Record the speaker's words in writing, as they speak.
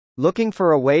Looking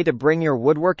for a way to bring your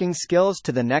woodworking skills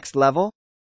to the next level?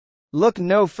 Look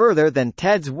no further than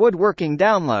Ted's Woodworking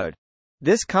Download.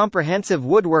 This comprehensive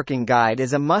woodworking guide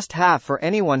is a must-have for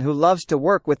anyone who loves to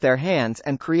work with their hands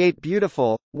and create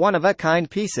beautiful, one-of-a-kind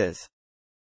pieces.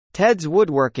 Ted's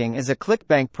Woodworking is a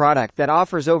Clickbank product that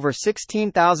offers over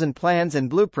 16,000 plans and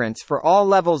blueprints for all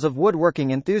levels of woodworking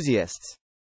enthusiasts.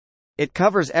 It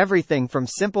covers everything from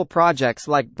simple projects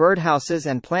like birdhouses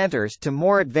and planters to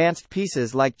more advanced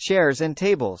pieces like chairs and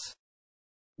tables.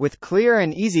 With clear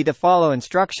and easy-to-follow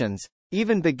instructions,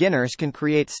 even beginners can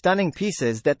create stunning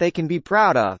pieces that they can be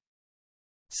proud of.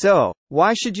 So,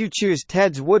 why should you choose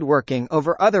Ted's Woodworking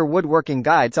over other woodworking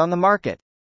guides on the market?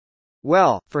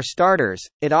 Well, for starters,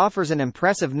 it offers an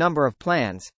impressive number of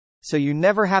plans, so you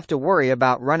never have to worry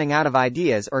about running out of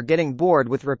ideas or getting bored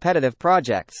with repetitive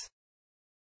projects.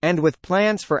 And with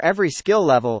plans for every skill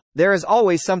level, there is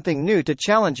always something new to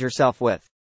challenge yourself with.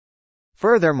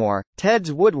 Furthermore,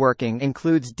 Ted's Woodworking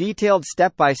includes detailed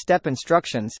step-by-step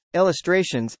instructions,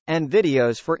 illustrations, and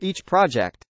videos for each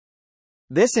project.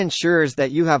 This ensures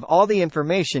that you have all the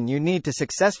information you need to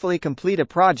successfully complete a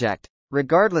project,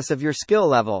 regardless of your skill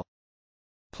level.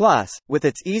 Plus, with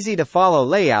its easy-to-follow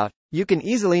layout, you can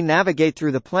easily navigate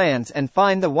through the plans and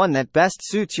find the one that best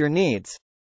suits your needs.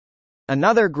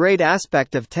 Another great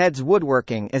aspect of Ted's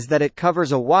Woodworking is that it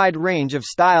covers a wide range of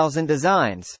styles and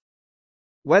designs.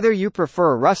 Whether you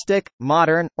prefer rustic,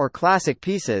 modern, or classic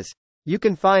pieces, you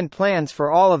can find plans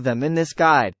for all of them in this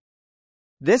guide.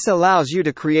 This allows you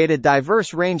to create a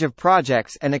diverse range of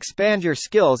projects and expand your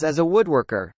skills as a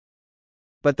woodworker.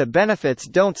 But the benefits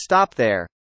don't stop there.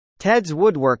 Ted's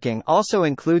Woodworking also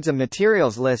includes a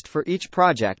materials list for each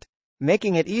project,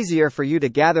 making it easier for you to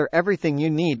gather everything you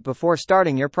need before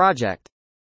starting your project.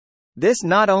 This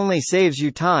not only saves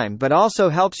you time but also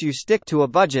helps you stick to a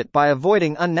budget by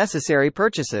avoiding unnecessary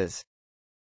purchases.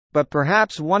 But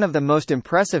perhaps one of the most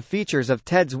impressive features of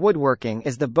Ted's Woodworking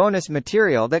is the bonus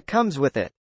material that comes with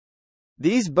it.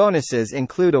 These bonuses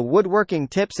include a woodworking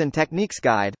tips and techniques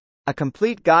guide, a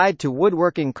complete guide to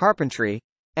woodworking carpentry,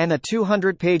 and a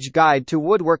 200-page guide to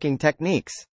woodworking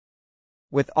techniques.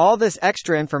 With all this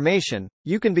extra information,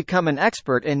 you can become an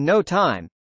expert in no time.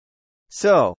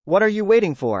 So, what are you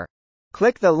waiting for?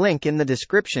 Click the link in the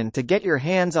description to get your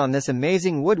hands on this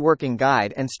amazing woodworking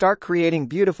guide and start creating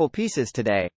beautiful pieces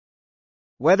today.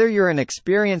 Whether you're an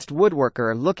experienced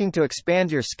woodworker looking to expand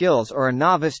your skills or a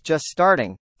novice just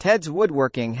starting, Ted's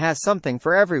Woodworking has something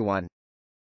for everyone.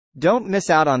 Don't miss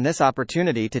out on this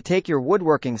opportunity to take your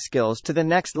woodworking skills to the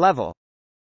next level.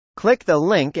 Click the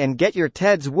link and get your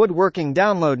Ted's Woodworking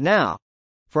download now.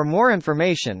 For more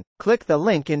information, click the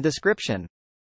link in description.